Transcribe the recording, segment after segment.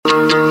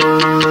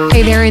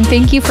Hey there, and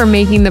thank you for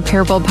making the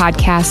Parable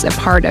Podcast a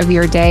part of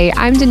your day.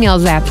 I'm Danielle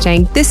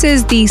Zapjank. This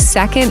is the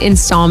second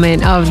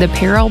installment of the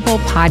Parable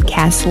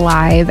Podcast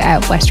live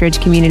at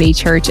Westridge Community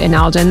Church in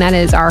Elgin. That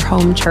is our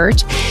home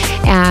church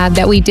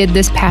that we did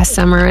this past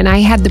summer, and I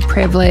had the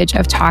privilege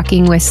of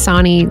talking with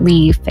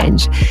Saunie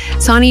Finch.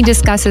 Saunie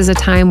discusses a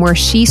time where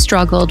she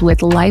struggled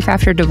with life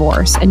after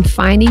divorce and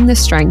finding the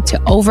strength to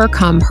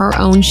overcome her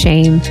own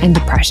shame and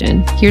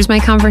depression. Here's my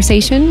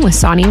conversation with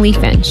Saunie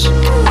Finch.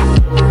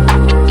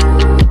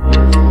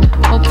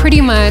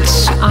 Pretty much,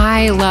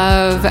 I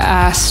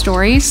love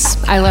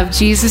stories. I love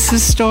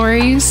Jesus's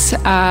stories.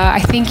 I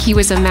think he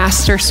was a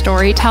master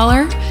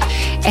storyteller.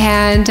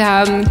 And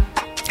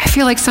I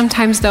feel like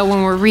sometimes, though,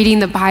 when we're reading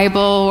the Bible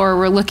or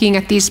we're looking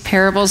at these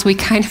parables, we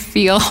kind of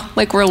feel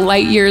like we're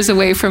light years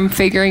away from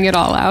figuring it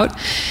all out.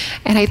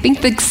 And I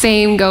think the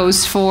same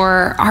goes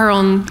for our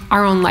own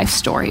life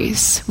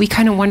stories. We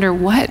kind of wonder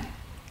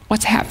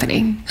what's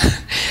happening,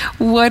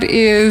 what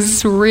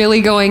is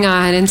really going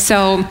on. And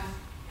so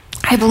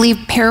I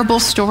believe parable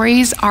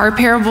stories,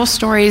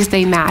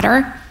 they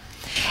matter.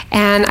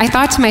 And I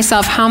thought to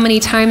myself, how many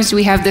times do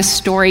we have this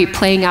story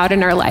playing out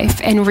in our life?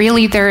 And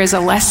really, there is a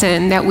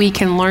lesson that we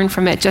can learn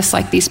from it, just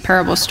like these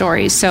parable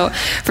stories. So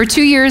for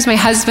 2 years, my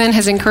husband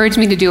has encouraged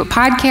me to do a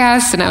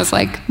podcast, and I was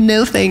like,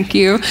 no, thank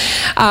you.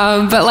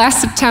 But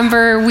last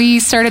September, we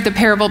started the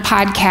Parable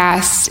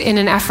Podcast in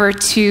an effort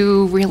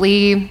to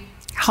really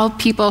help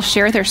people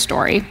share their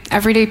story,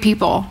 everyday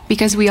people,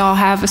 because we all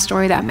have a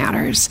story that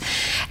matters.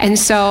 And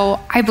so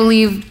I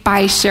believe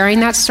by sharing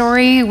that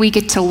story, we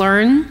get to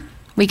learn,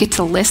 we get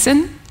to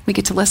listen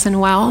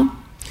well,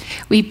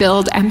 we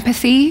build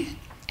empathy,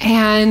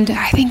 and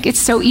I think it's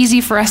so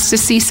easy for us to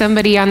see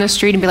somebody on the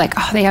street and be like,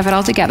 oh, they have it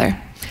all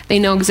together. They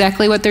know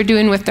exactly what they're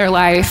doing with their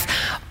life.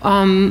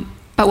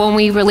 But when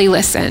we really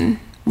listen,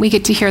 we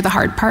get to hear the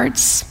hard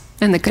parts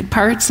and the good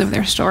parts of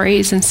their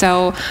stories. And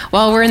so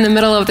while we're in the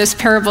middle of this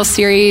parable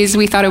series,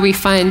 we thought it would be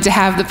fun to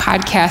have the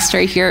podcast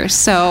right here.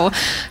 So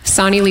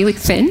Saunie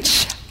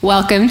Finch,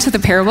 welcome to the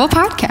Parable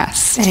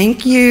Podcast.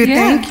 Thank you.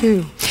 Yeah. Thank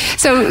you.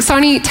 So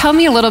Saunie, tell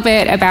me a little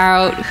bit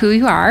about who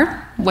you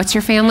are, what's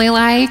your family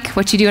like,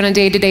 what you do on a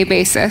day-to-day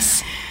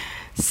basis.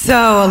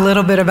 So a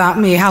little bit about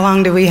me. How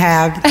long do we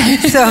have?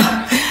 So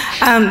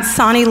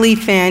Saunie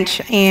Finch,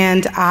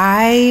 and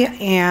I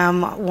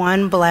am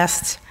one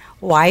blessed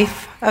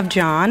wife of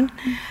John,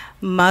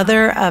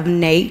 mother of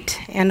Nate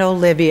and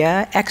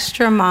Olivia,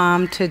 extra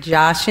mom to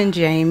Josh and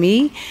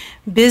Jamie,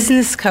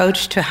 business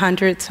coach to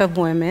hundreds of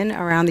women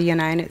around the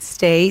United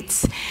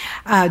States,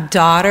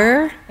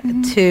 daughter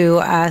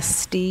to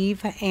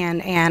Steve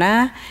and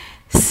Anna,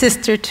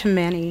 sister to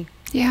many.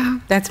 Yeah.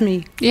 That's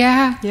me.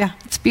 Yeah. Yeah.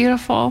 It's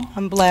beautiful.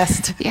 I'm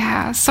blessed.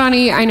 Yeah.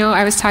 Saunie, I know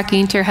I was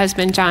talking to your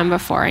husband, John,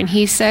 before, and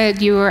he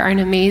said you are an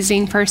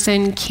amazing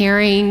person,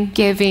 caring,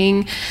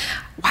 giving.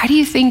 Why do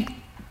you think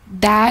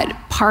that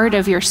part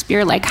of your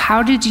spirit, like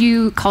how did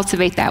you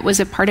cultivate that? Was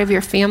it part of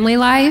your family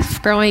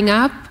life growing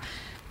up?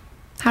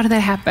 How did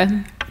that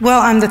happen? Well,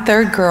 I'm the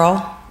third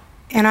girl,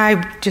 and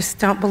I just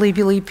don't believe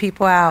you leave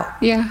people out.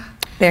 Yeah.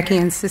 Becky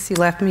and Sissy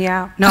left me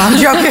out. No, I'm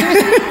joking.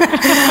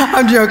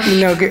 I'm joking.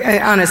 No,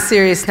 on a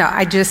serious note,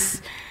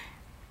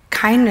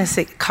 kindness,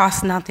 it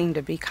costs nothing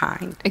to be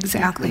kind.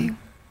 Exactly. Nothing.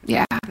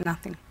 Yeah.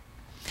 Nothing.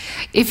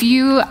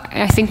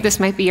 I think this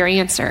might be your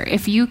answer.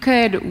 If you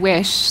could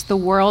wish the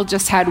world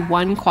just had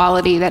one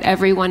quality that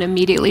everyone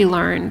immediately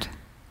learned,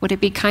 would it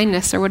be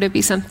kindness or would it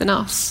be something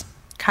else?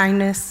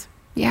 Kindness.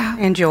 Yeah.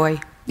 And joy.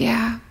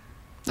 Yeah.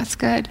 That's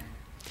good.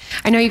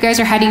 I know you guys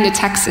are heading to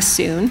Texas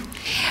soon.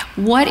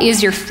 What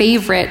is your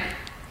favorite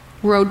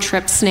road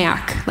trip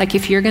snack? Like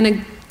if you're going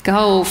to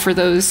go for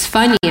those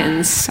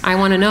Funyuns, I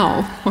want to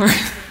know. Not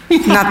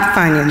the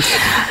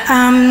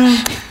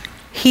Funyuns.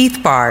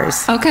 Heath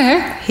bars.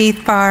 Okay.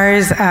 Heath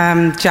bars.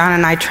 John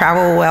and I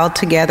travel well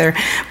together,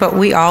 but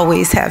we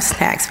always have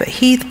snacks. But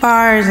Heath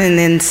bars and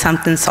then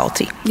something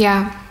salty.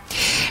 Yeah.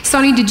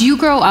 Saunie, did you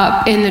grow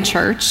up in the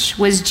church?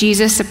 Was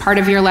Jesus a part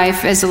of your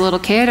life as a little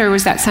kid, or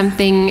was that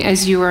something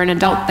as you were an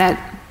adult that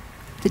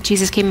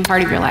Jesus came a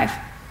part of your life?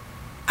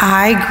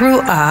 I grew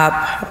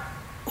up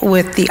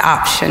with the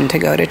option to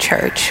go to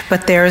church,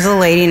 but there's a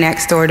lady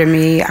next door to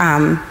me,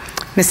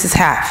 Mrs.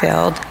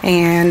 Hatfield,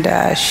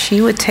 and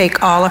she would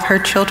take all of her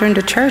children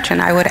to church,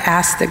 and I would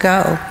ask to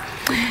go.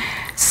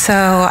 So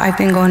I've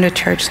been going to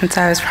church since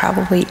I was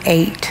probably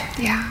 8.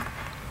 Yeah.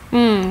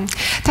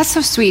 That's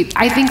so sweet.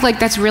 I think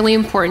that's really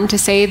important to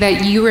say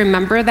that you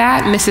remember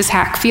that, Mrs.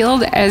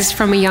 Hatfield, as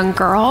from a young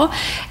girl,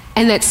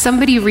 and that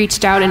somebody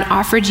reached out and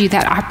offered you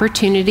that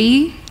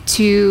opportunity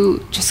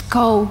to just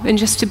go and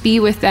just to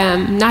be with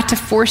them, not to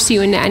force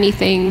you into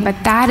anything,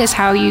 but that is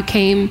how you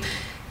came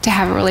to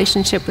have a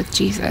relationship with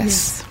Jesus.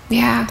 Yes.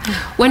 Yeah.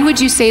 When would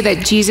you say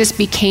that Jesus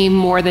became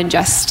more than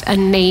just a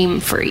name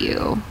for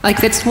you?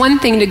 Like, it's one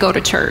thing to go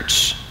to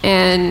church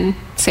and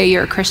say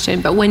you're a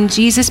Christian, but when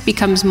Jesus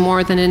becomes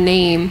more than a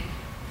name,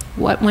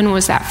 when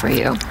was that for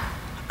you?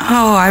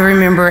 Oh, I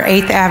remember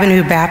 8th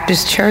Avenue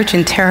Baptist Church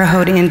in Terre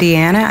Haute,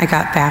 Indiana. I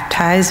got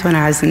baptized when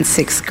I was in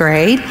 6th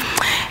grade.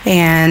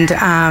 And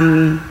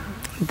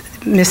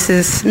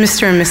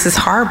Mr. and Mrs.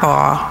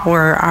 Harbaugh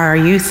were our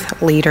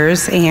youth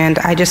leaders, and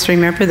I just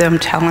remember them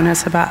telling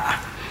us about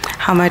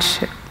how much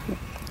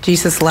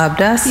Jesus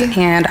loved us,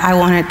 and I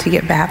wanted to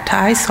get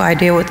baptized, so I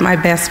did with my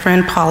best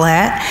friend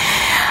Paulette.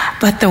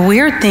 But the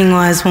weird thing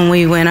was when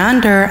we went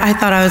under, I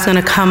thought I was going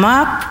to come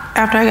up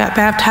after I got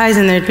baptized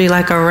and there'd be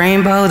like a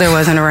rainbow. There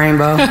wasn't a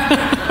rainbow.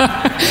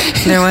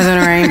 There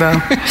wasn't a rainbow.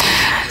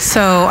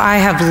 So I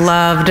have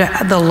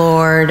loved the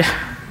Lord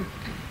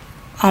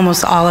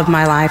almost all of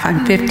my life.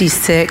 I'm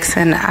 56,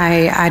 and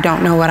I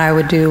don't know what I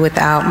would do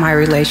without my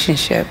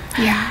relationship.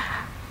 Yeah.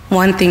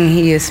 One thing,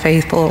 he is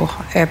faithful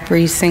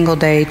every single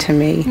day to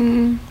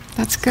me.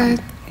 That's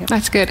good.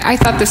 That's good. I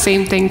thought the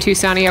same thing too,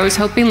 Saunie. I was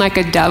hoping like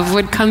a dove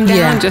would come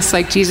down, just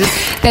like Jesus.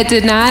 That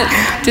did not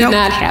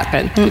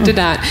happen. It did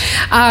not.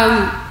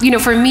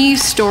 For me,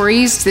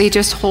 stories, they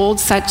just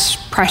hold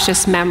such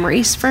precious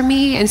memories for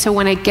me. And so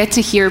when I get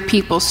to hear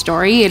people's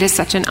story, it is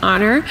such an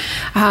honor,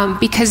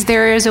 because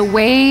there is a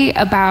way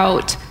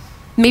about,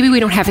 maybe we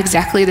don't have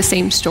exactly the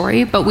same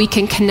story, but we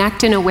can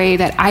connect in a way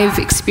that I've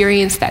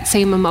experienced that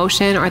same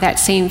emotion or that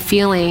same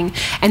feeling,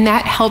 and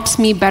that helps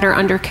me better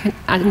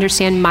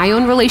understand my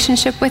own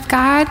relationship with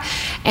God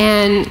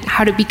and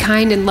how to be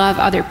kind and love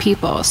other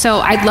people. So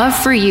I'd love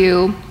for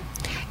you,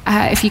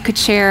 if you could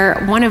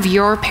share one of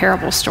your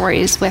parable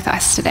stories with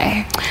us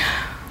today.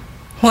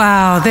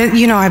 Wow,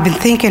 I've been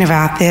thinking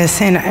about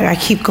this, and I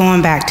keep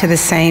going back to the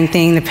same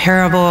thing, the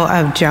parable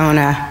of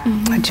Jonah.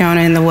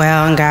 Jonah in the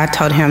well, and God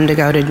told him to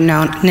go to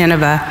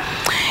Nineveh.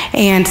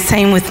 And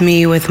same with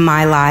me, with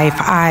my life.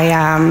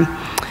 I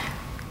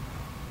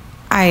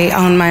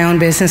own my own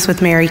business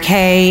with Mary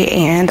Kay,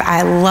 and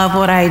I love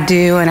what I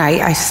do, and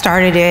I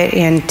started it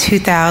in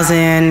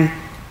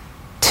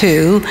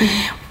 2002.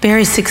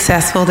 Very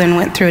successful, then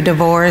went through a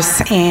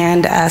divorce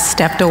and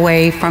stepped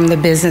away from the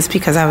business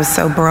because I was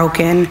so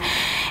broken.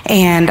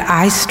 And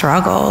I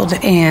struggled,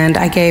 and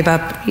I gave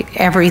up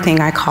everything.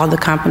 I called the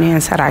company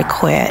and said I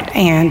quit,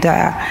 and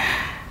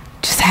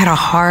just had a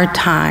hard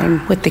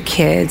time with the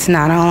kids.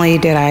 Not only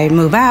did I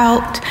move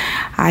out,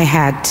 I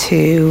had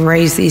to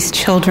raise these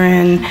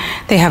children.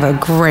 They have a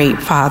great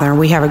father.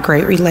 We have a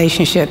great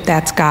relationship.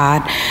 That's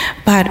God.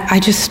 But I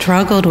just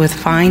struggled with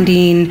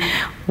finding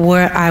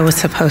what I was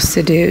supposed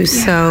to do.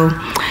 So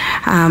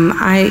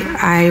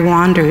I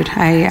wandered.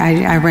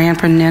 I ran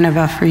from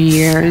Nineveh for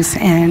years,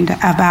 and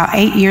about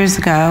 8 years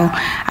ago,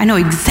 I know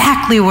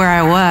exactly where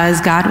I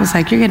was. God was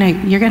like,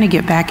 you're gonna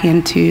get back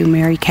into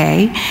Mary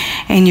Kay,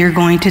 and you're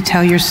going to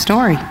tell your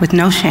story with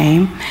no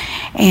shame.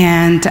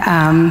 And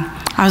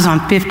I was on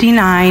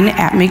 59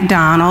 at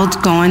McDonald's,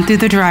 going through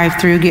the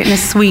drive-thru, getting a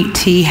sweet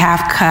tea,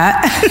 half cut.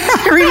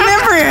 I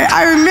remember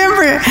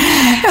it.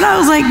 And I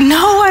was like,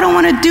 no, I don't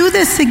want to do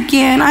this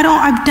again.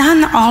 I've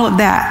done all of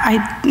that.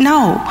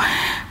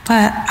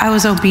 But I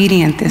was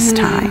obedient this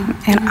time,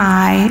 and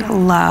I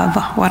love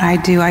what I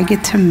do. I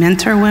get to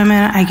mentor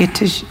women,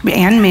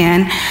 and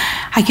men.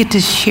 I get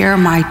to share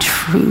my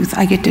truth.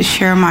 I get to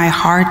share my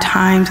hard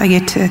times. I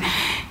get to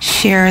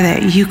share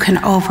that you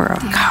can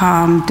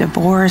overcome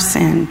divorce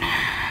and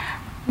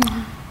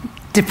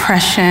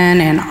depression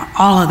and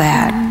all of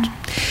that.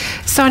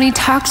 Saunie,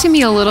 talk to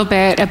me a little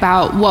bit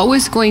about what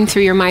was going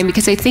through your mind,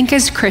 because I think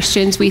as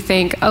Christians we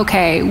think,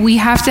 okay, we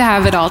have to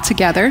have it all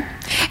together.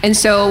 And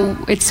so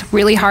it's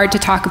really hard to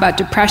talk about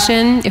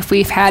depression if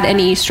we've had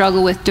any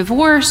struggle with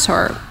divorce,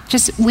 or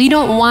just, we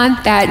don't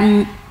want that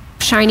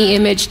shiny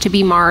image to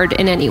be marred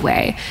in any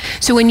way.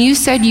 So when you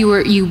said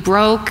you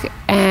broke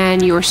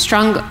and you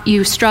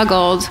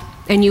struggled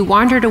and you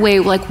wandered away,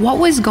 like, what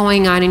was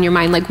going on in your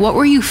mind? Like, what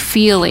were you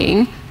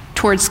feeling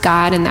towards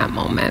God in that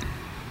moment?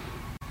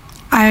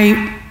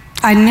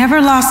 I never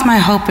lost my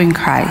hope in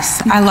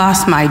Christ. I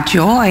lost my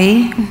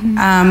joy,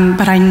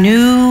 but I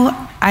knew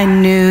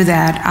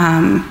that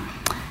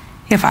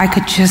if I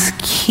could just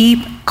keep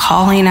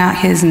calling out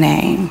his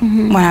name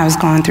when I was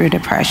going through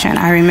depression.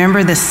 I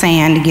remember the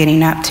sand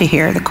getting up to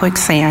here, the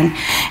quicksand,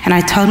 and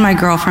I told my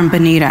girlfriend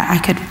Benita, I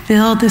could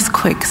feel this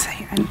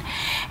quicksand.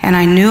 And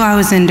I knew I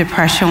was in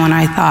depression when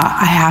I thought,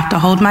 I have to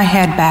hold my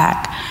head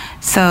back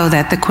so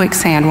that the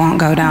quicksand won't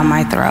go down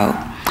my throat.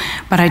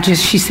 But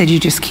she said, you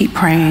just keep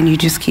praying, you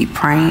just keep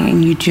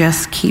praying, you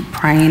just keep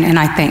praying. And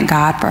I thank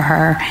God for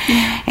her.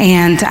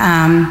 And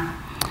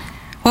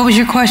what was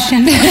your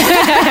question?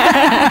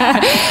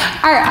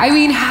 I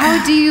mean,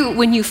 how do you,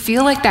 when you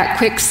feel like that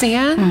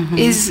quicksand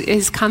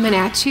is coming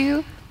at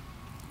you,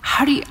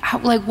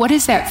 what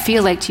does that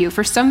feel like to you?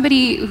 For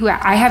somebody who,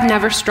 I have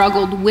never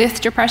struggled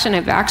with depression,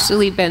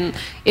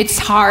 it's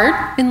hard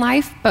in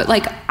life, but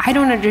I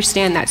don't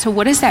understand that. So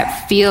what does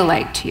that feel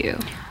like to you?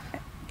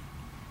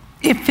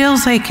 It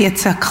feels like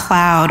it's a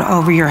cloud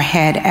over your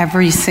head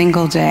every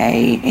single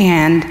day.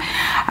 And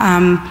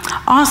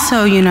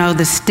also,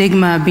 the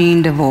stigma of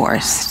being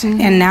divorced.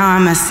 And now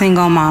I'm a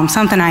single mom,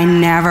 something I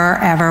never,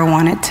 ever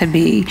wanted to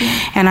be.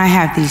 And I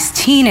have these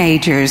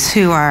teenagers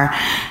who are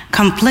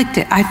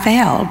conflicted. I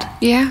failed.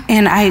 Yeah.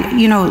 And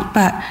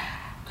but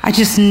I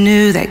just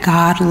knew that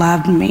God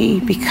loved me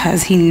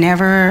because he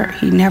never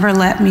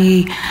let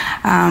me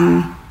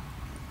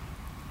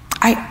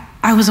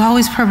I was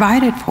always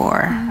provided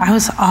for. I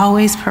was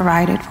always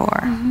provided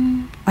for.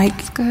 Like,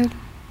 That's good.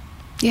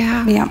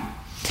 Yeah. Yeah.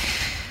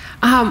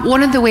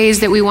 One of the ways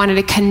that we wanted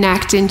to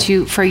connect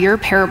into for your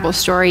parable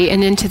story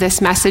and into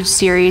this message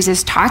series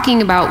is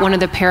talking about one of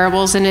the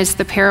parables, and it's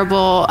the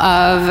parable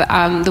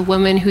of the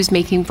woman who's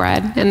making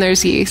bread and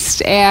there's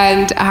yeast.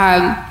 And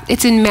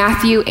it's in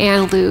Matthew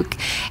and Luke.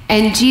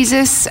 And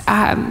Jesus,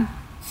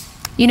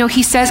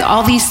 he says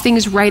all these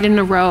things right in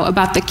a row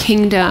about the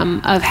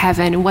kingdom of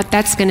heaven and what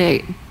that's going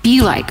to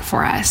be like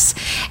for us.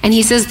 And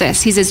he says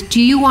this, he says,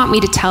 "Do you want me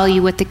to tell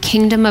you what the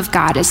kingdom of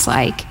God is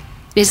like?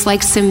 It is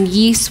like some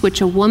yeast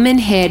which a woman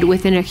hid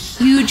within a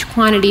huge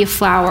quantity of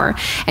flour,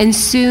 and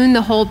soon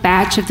the whole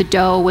batch of the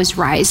dough was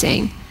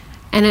rising."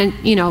 And then,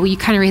 you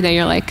kind of read that,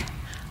 you're like,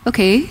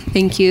 okay,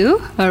 thank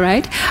you, all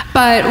right.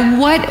 But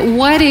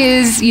what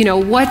is,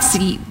 what's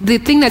the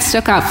thing that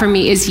stuck out for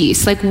me is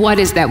yeast. Like, what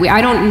is that?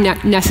 I don't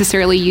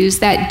necessarily use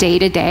that day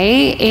to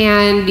day.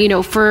 And,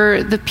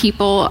 for the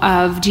people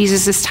of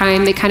Jesus'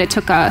 time, they kind of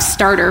took a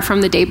starter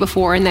from the day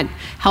before and that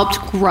helped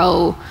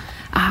grow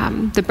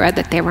the bread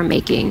that they were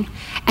making.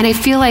 And I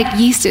feel like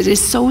yeast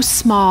is so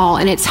small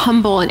and it's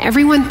humble, and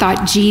everyone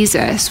thought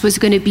Jesus was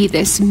going to be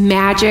this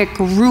magic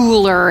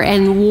ruler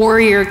and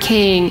warrior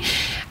king,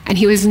 and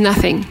he was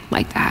nothing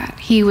like that.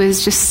 He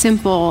was just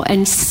simple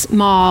and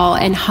small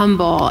and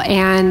humble.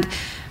 And,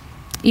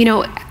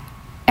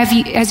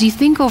 as you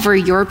think over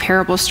your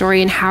parable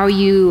story and how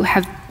you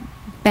have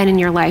been in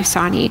your life,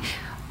 Saunie,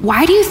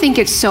 why do you think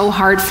it's so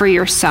hard for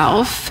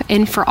yourself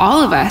and for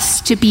all of us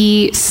to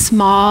be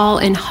small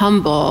and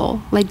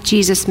humble like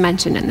Jesus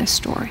mentioned in this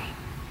story?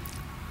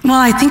 Well,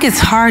 I think it's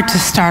hard to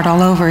start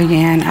all over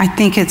again. I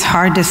think it's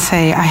hard to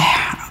say,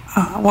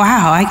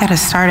 I got to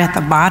start at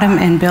the bottom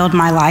and build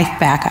my life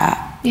back up.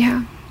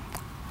 Yeah.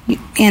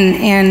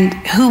 And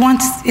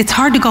it's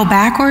hard to go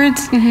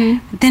backwards.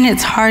 Then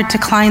it's hard to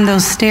climb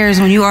those stairs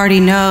when you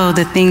already know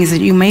the things that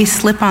you may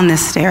slip on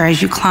this stair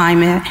as you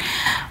climb it.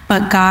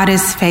 But God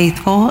is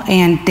faithful,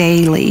 and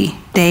daily,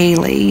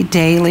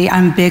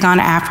 I'm big on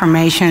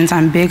affirmations.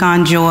 I'm big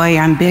on joy.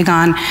 I'm big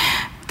on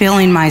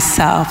feeling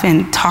myself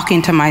and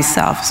talking to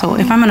myself. So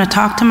if I'm going to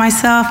talk to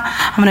myself,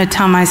 I'm going to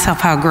tell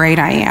myself how great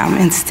I am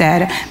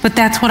instead. But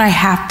that's what I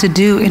have to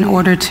do in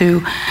order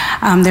to,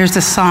 there's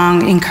a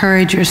song,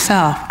 Encourage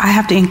Yourself. I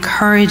have to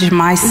encourage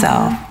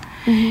myself.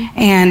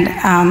 And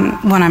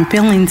when I'm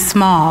feeling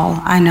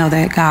small, I know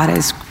that God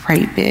is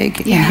great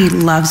big, and he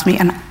loves me,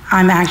 and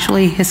I'm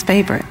actually his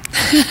favorite.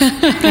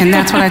 And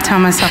that's what I tell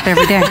myself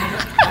every day.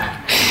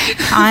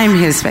 I'm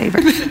his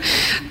favorite.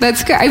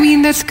 That's good. I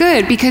mean, that's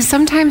good, because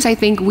sometimes I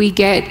think we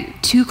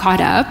get too caught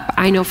up.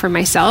 I know for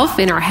myself,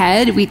 in our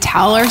head, we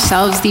tell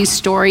ourselves these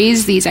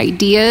stories, these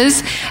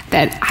ideas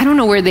that I don't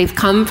know where they've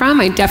come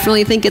from. I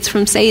definitely think it's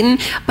from Satan,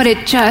 but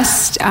it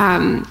just,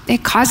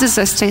 it causes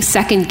us to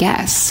second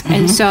guess.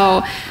 And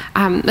so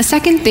the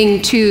second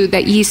thing too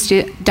that yeast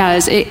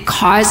does, it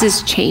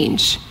causes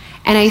change.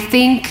 And I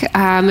think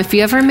if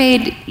you ever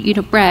made,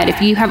 bread,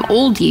 if you have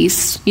old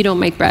yeast, you don't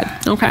make bread.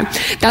 Okay,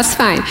 that's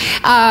fine.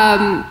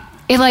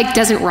 It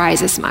doesn't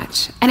rise as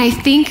much. And I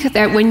think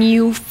that when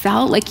you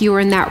felt like you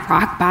were in that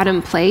rock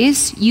bottom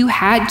place, you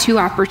had two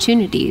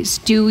opportunities.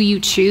 Do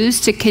you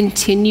choose to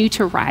continue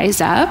to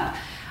rise up,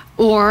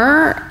 or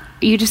are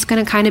you just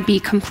going to kind of be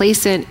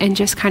complacent and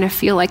just kind of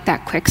feel like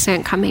that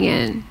quicksand coming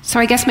in? So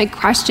I guess my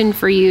question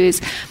for you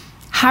is,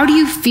 how do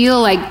you feel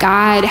like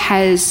God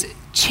has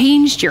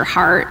changed your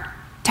heart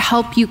to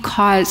help you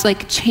cause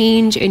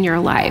change in your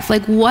life?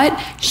 What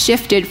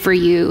shifted for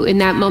you in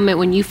that moment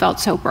when you felt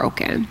so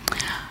broken?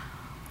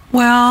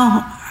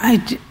 Well,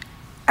 I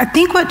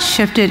think what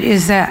shifted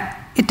is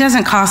that it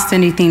doesn't cost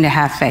anything to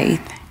have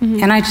faith.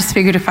 And I just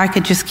figured if I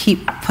could just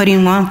keep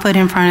putting one foot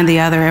in front of the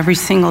other every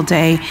single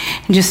day,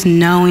 and just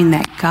knowing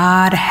that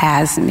God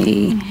has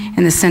me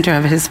in the center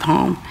of his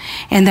home,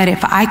 and that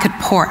if I could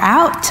pour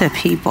out to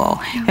people,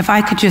 if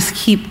I could just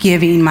keep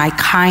giving my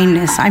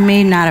kindness, I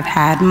may not have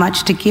had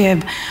much to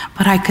give,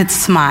 but I could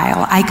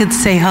smile, I could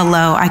say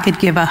hello, I could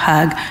give a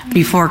hug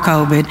before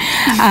COVID.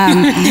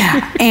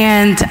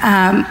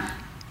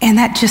 And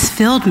that just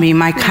filled me,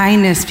 my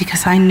kindness,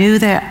 because I knew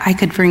that I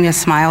could bring a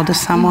smile to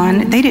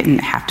someone. They didn't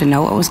have to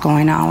know what was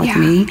going on with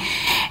me.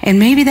 And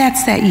maybe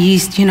that's that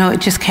yeast,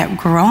 it just kept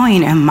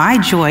growing, and my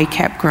joy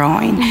kept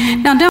growing.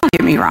 Now, don't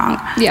get me wrong.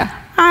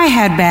 I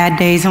had bad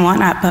days and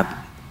whatnot, but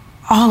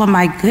all of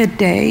my good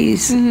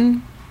days,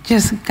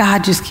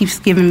 God just keeps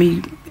giving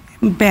me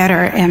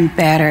better and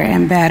better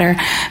and better,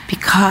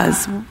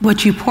 because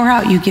what you pour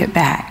out, you get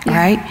back,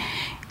 right?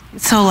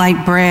 So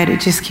like bread,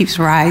 it just keeps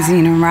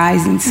rising and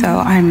rising. So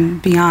I'm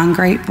beyond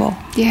grateful.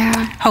 Yeah.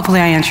 Hopefully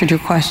I answered your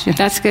question.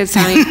 That's good,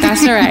 Saunie.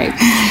 That's all right.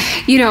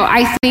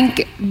 I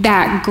think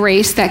that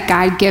grace that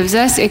God gives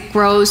us, it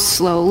grows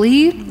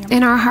slowly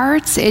in our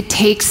hearts. It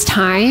takes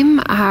time,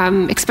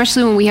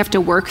 especially when we have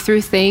to work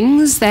through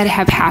things that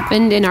have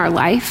happened in our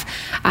life,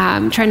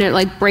 trying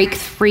to break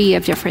free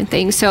of different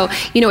things. So,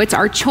 it's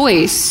our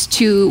choice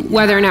to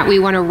whether or not we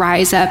want to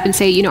rise up and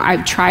say,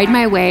 I've tried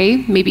my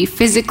way, maybe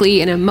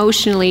physically and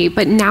emotionally,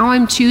 but now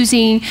I'm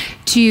choosing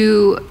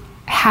to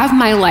have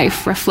my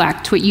life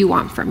reflect what you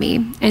want for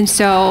me. And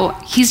so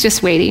he's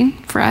just waiting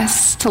for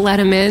us to let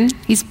him in.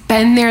 He's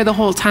been there the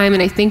whole time.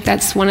 And I think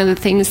that's one of the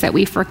things that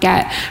we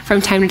forget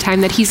from time to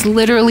time, that he's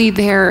literally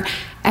there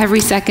every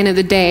second of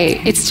the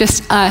day. It's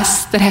just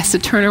us that has to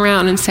turn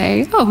around and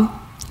say,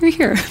 oh, you're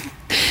here.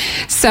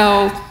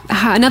 So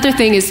another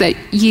thing is that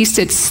yeast,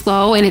 it's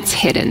slow and it's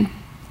hidden.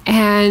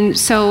 And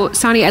so,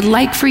 Saunie, I'd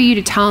like for you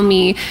to tell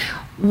me,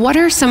 what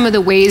are some of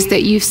the ways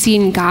that you've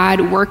seen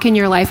God work in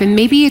your life, and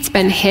maybe it's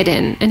been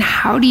hidden, and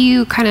how do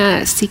you kind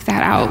of seek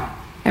that out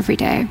every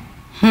day?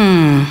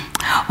 Well,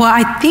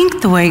 I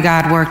think the way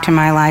God worked in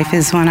my life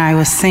is when I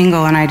was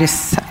single and I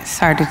just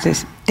started to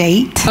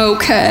date.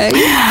 Okay.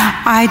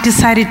 I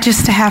decided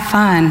just to have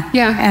fun.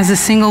 Yeah. As a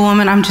single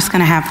woman, I'm just going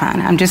to have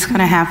fun. I'm just going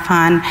to have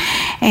fun.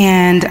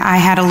 And I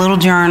had a little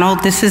journal.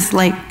 This is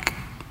like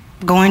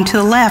going to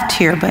the left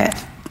here, but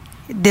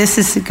this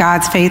is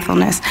God's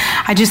faithfulness.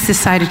 I just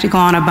decided to go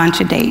on a bunch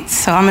of dates.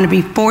 So I'm going to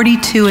be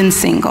 42 and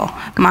single.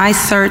 My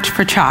search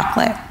for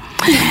chocolate.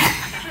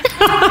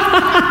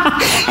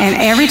 And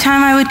every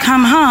time I would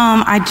come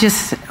home, I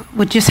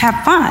would just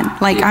have fun.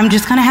 I'm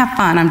just going to have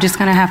fun. I'm just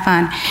going to have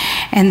fun.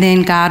 And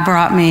then God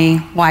brought me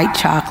white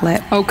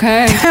chocolate.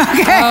 Okay.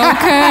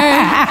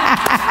 Okay.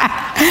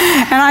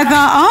 And I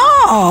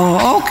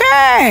thought,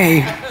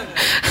 okay.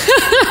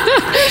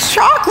 It's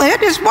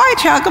chocolate, it's white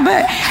chocolate.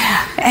 But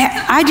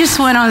I just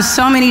went on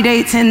so many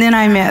dates, and then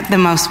I met the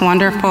most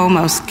wonderful,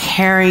 most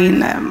caring,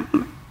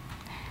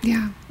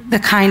 the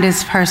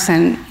kindest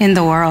person in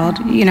the world.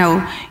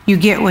 You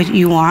get what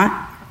you want,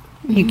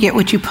 you get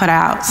what you put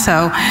out.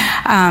 So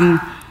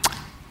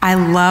I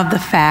love the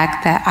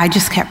fact that I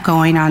just kept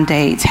going on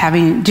dates,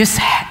 having just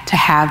to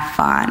have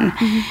fun.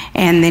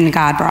 And then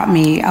God brought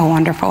me a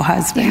wonderful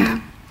husband. Yeah.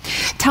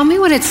 Tell me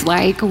what it's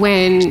like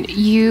when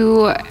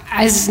you,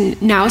 as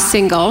now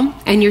single,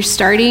 and you're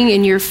starting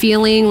and you're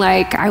feeling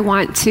like, I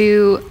want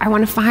to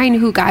find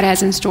who God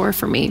has in store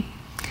for me.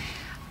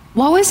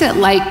 What was it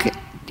like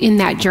in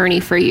that journey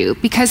for you?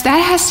 Because that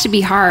has to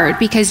be hard,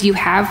 because you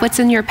have what's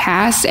in your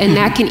past, and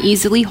that can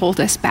easily hold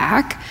us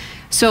back.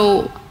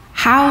 So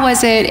how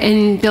was it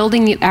in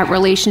building that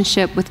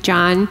relationship with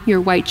John, your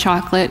white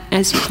chocolate,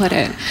 as you put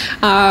it?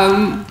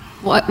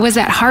 What was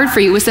that hard for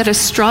you? Was that a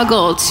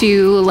struggle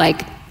to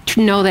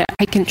know that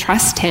I can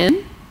trust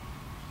him?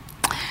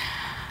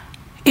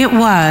 It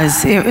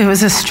was. It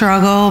was a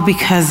struggle,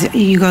 because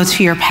you go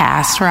to your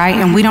past, right?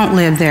 And we don't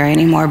live there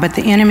anymore, but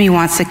the enemy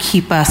wants to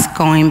keep us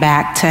going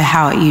back to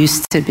how it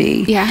used to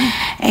be. Yeah.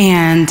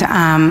 And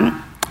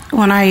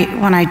when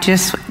I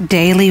just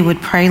daily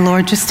would pray,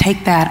 Lord, just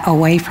take that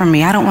away from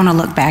me. I don't want to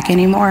look back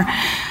anymore.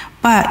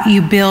 But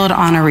you build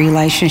on a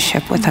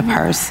relationship with a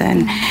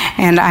person.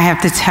 And I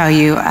have to tell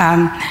you,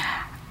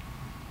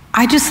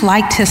 I just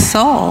liked his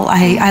soul.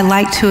 I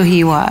liked who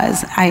he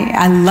was.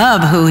 I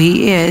love who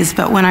he is.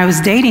 But when I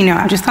was dating him,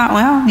 I just thought,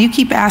 well, you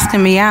keep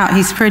asking me out.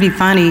 He's pretty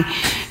funny.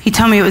 He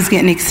told me it was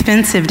getting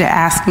expensive to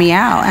ask me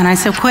out. And I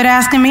said, quit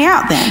asking me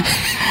out then.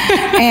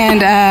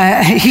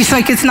 And he's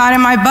like, it's not in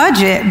my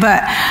budget.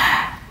 But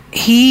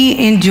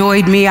he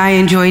enjoyed me. I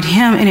enjoyed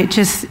him. And it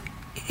just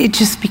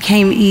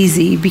became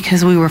easy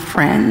because we were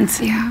friends.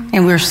 Yeah.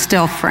 And we're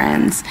still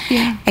friends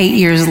 8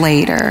 years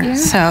later. Yeah.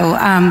 So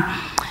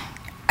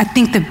I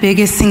think the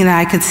biggest thing that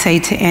I could say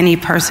to any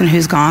person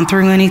who's gone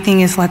through anything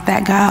is let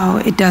that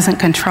go. It doesn't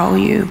control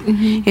you.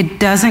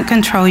 It doesn't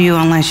control you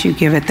unless you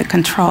give it the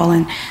control.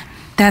 And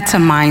that's a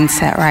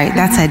mindset, right?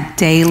 That's a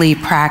daily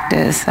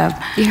practice of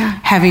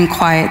having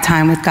quiet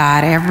time with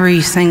God every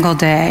single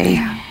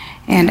day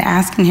and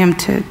asking him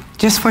to,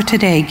 just for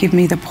today, give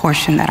me the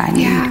portion that I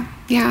need.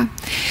 Yeah.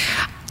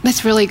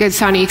 That's really good,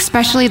 Saunie,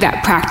 especially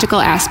that practical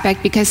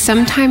aspect, because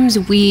sometimes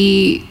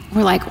we're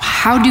like,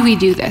 how do we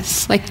do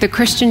this? The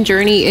Christian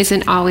journey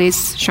isn't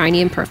always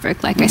shiny and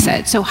perfect, like I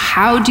said. So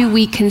how do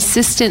we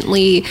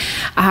consistently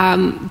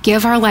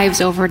give our lives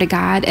over to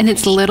God? And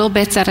it's little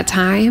bits at a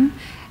time.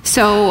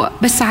 So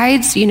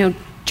besides,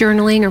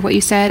 journaling or what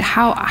you said,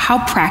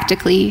 how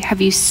practically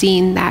have you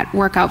seen that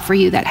work out for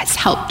you that has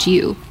helped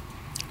you?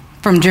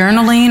 From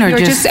journaling or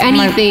just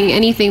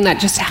anything that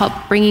just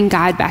helped bringing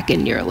God back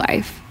into your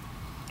life?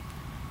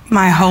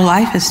 My whole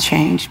life has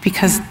changed,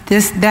 because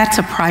that's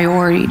a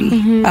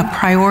priority. A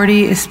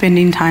priority is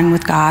spending time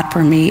with God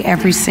for me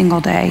every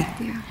single day.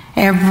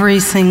 Every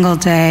single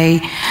day.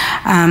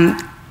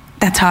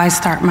 That's how I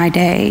start my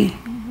day,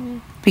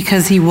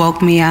 because he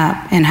woke me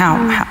up. And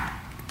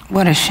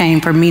what a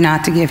shame for me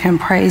not to give him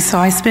praise. So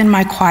I spend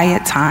my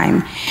quiet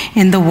time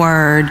in the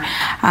Word,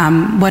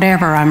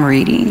 whatever I'm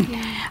reading.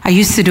 I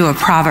used to do a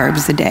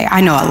Proverbs a day. I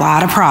know a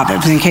lot of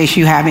Proverbs in case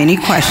you have any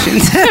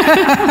questions.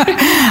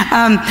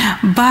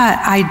 But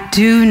I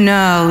do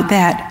know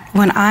that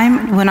when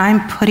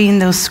I'm putting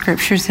those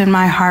scriptures in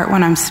my heart,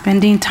 when I'm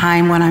spending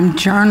time, when I'm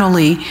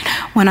journaling,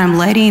 when I'm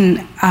letting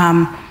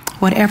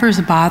whatever's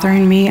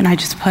bothering me and I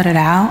just put it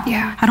out,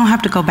 I don't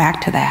have to go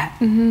back to that.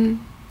 Mm-hmm.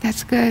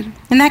 That's good.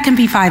 And that can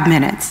be 5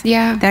 minutes.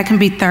 Yeah. That can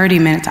be 30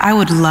 minutes. I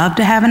would love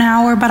to have an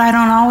hour, but I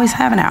don't always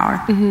have an hour.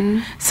 Mm-hmm.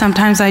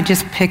 Sometimes I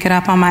just pick it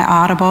up on my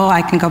Audible.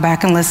 I can go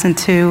back and listen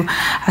to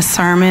a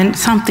sermon,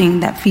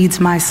 something that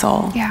feeds my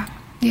soul. Yeah,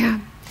 yeah.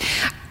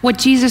 What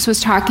Jesus was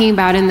talking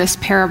about in this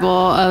parable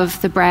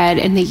of the bread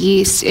and the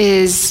yeast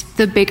is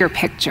the bigger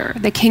picture,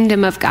 the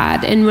kingdom of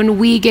God. And when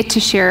we get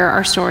to share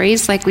our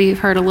stories, like we've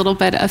heard a little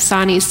bit of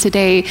Saunie's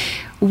today,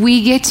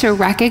 we get to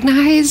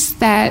recognize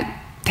that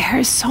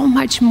there's so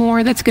much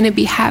more that's going to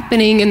be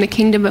happening in the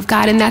kingdom of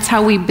God, and that's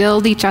how we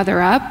build each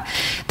other up.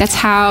 That's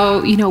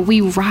how,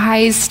 we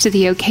rise to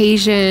the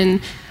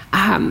occasion,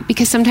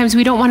 because sometimes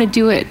we don't want to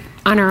do it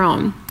on our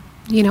own.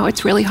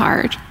 It's really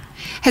hard.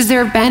 Has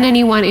there been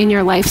anyone in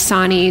your life,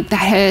 Saunie, that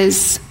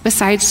has,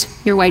 besides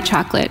your white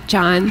chocolate,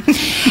 John,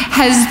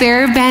 has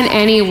there been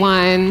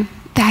anyone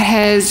that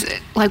has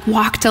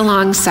walked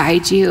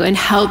alongside you and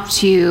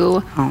helped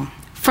you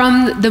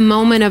from the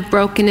moment of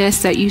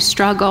brokenness that you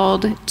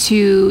struggled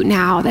to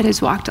now that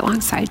has walked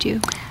alongside you?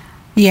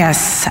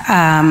 Yes.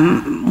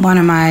 One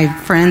of my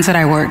friends that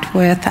I worked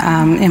with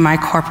in my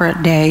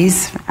corporate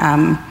days,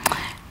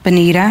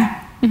 Benita,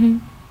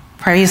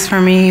 prays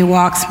for me,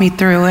 walks me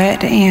through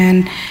it.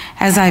 And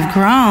as I've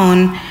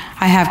grown,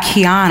 I have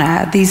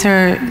Kiana. These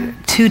are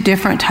two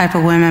different type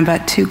of women,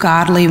 but two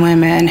godly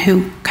women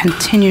who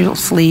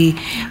continuously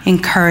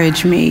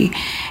encourage me.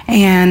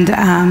 And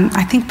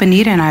I think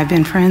Benita and I have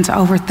been friends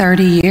over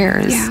 30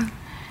 years. Yeah.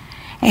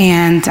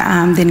 And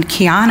then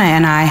Kiana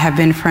and I have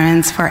been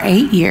friends for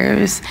 8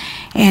 years,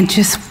 and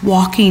just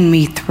walking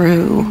me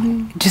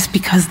through just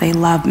because they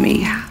love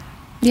me. Yeah.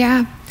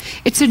 Yeah.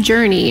 It's a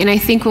journey, and I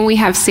think when we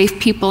have safe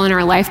people in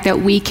our life that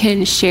we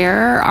can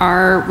share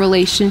our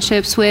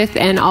relationships with,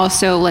 and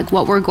also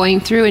what we're going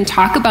through, and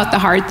talk about the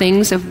hard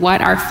things of what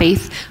our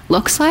faith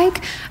looks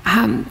like,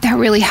 that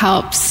really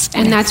helps.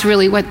 And that's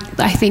really what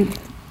I think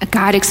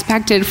God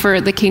expected for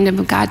the kingdom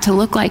of God to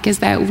look like, is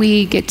that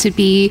we get to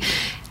be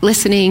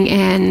listening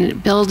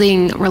and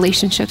building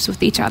relationships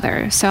with each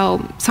other. So,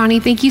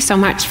 Saunie, thank you so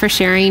much for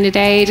sharing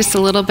today, just a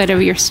little bit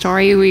of your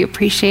story. We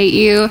appreciate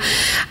you.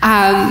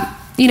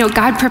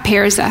 God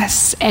prepares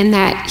us, and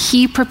that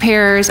He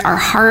prepares our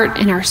heart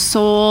and our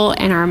soul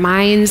and our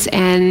minds.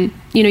 And,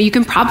 you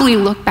can probably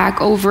look back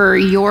over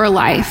your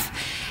life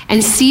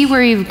and see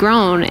where you've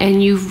grown,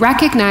 and you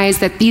recognize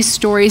that these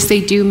stories, they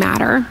do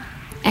matter.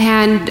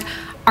 And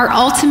our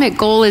ultimate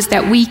goal is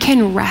that we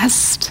can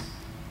rest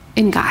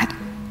in God.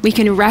 We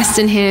can rest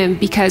in Him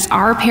because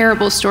our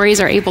parable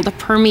stories are able to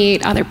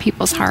permeate other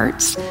people's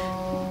hearts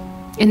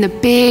in the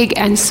big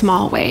and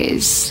small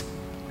ways.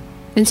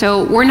 And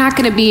so we're not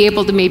going to be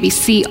able to maybe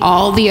see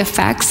all the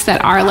effects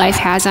that our life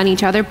has on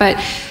each other,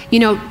 but,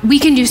 we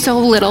can do so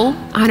little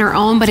on our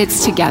own, but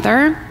it's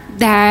together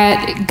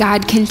that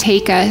God can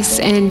take us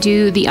and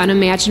do the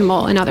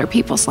unimaginable in other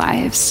people's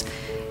lives.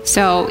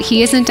 So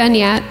He isn't done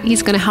yet.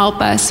 He's going to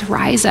help us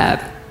rise up,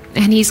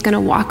 and He's going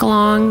to walk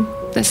along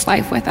this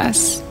life with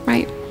us,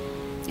 right?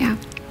 Yeah,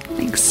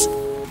 thanks.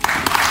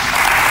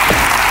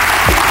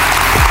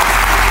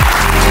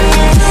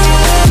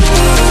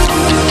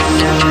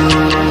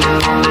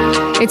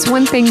 It's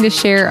one thing to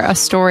share a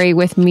story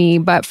with me,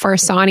 but for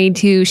Saunie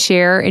to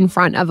share in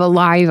front of a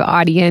live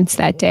audience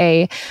that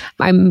day,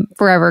 I'm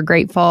forever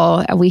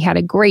grateful. We had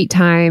a great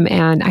time,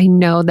 and I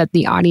know that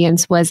the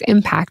audience was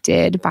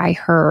impacted by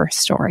her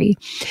story.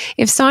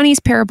 If Saunie's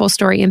parable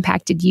story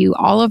impacted you,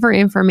 all of her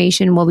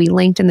information will be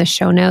linked in the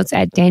show notes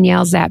at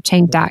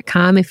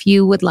daniellezapchenk.com if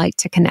you would like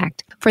to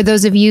connect. For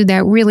those of you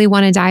that really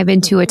want to dive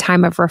into a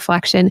time of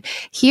reflection,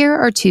 here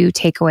are 2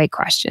 takeaway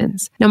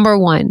questions. Number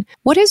 1,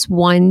 what is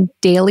one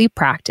daily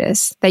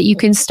practice that you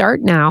can start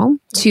now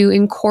to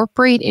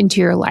incorporate into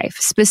your life,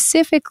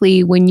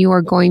 specifically when you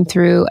are going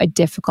through a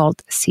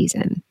difficult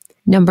season?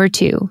 Number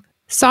 2,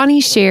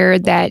 Saunie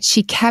shared that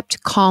she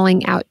kept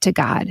calling out to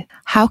God.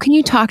 How can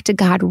you talk to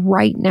God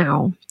right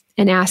now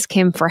and ask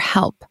Him for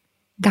help,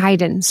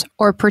 guidance,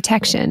 or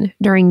protection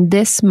during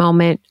this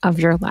moment of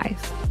your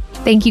life?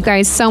 Thank you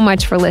guys so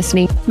much for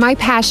listening. My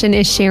passion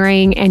is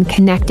sharing and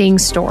connecting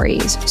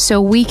stories so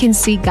we can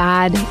see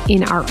God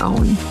in our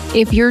own.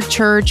 If your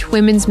church,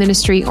 women's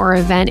ministry, or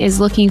event is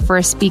looking for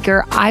a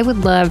speaker, I would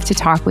love to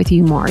talk with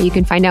you more. You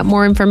can find out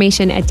more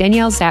information at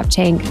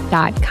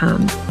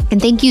daniellezapchenk.com.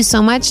 And thank you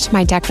so much to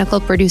my technical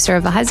producer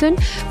of a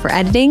husband for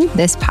editing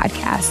this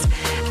podcast.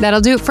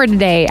 That'll do it for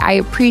today. I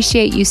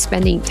appreciate you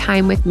spending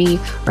time with me.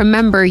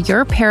 Remember,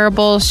 your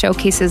parable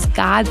showcases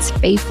God's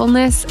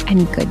faithfulness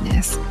and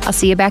goodness. I'll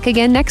see you back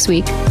again next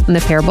week on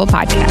the Parable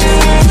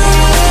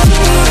Podcast.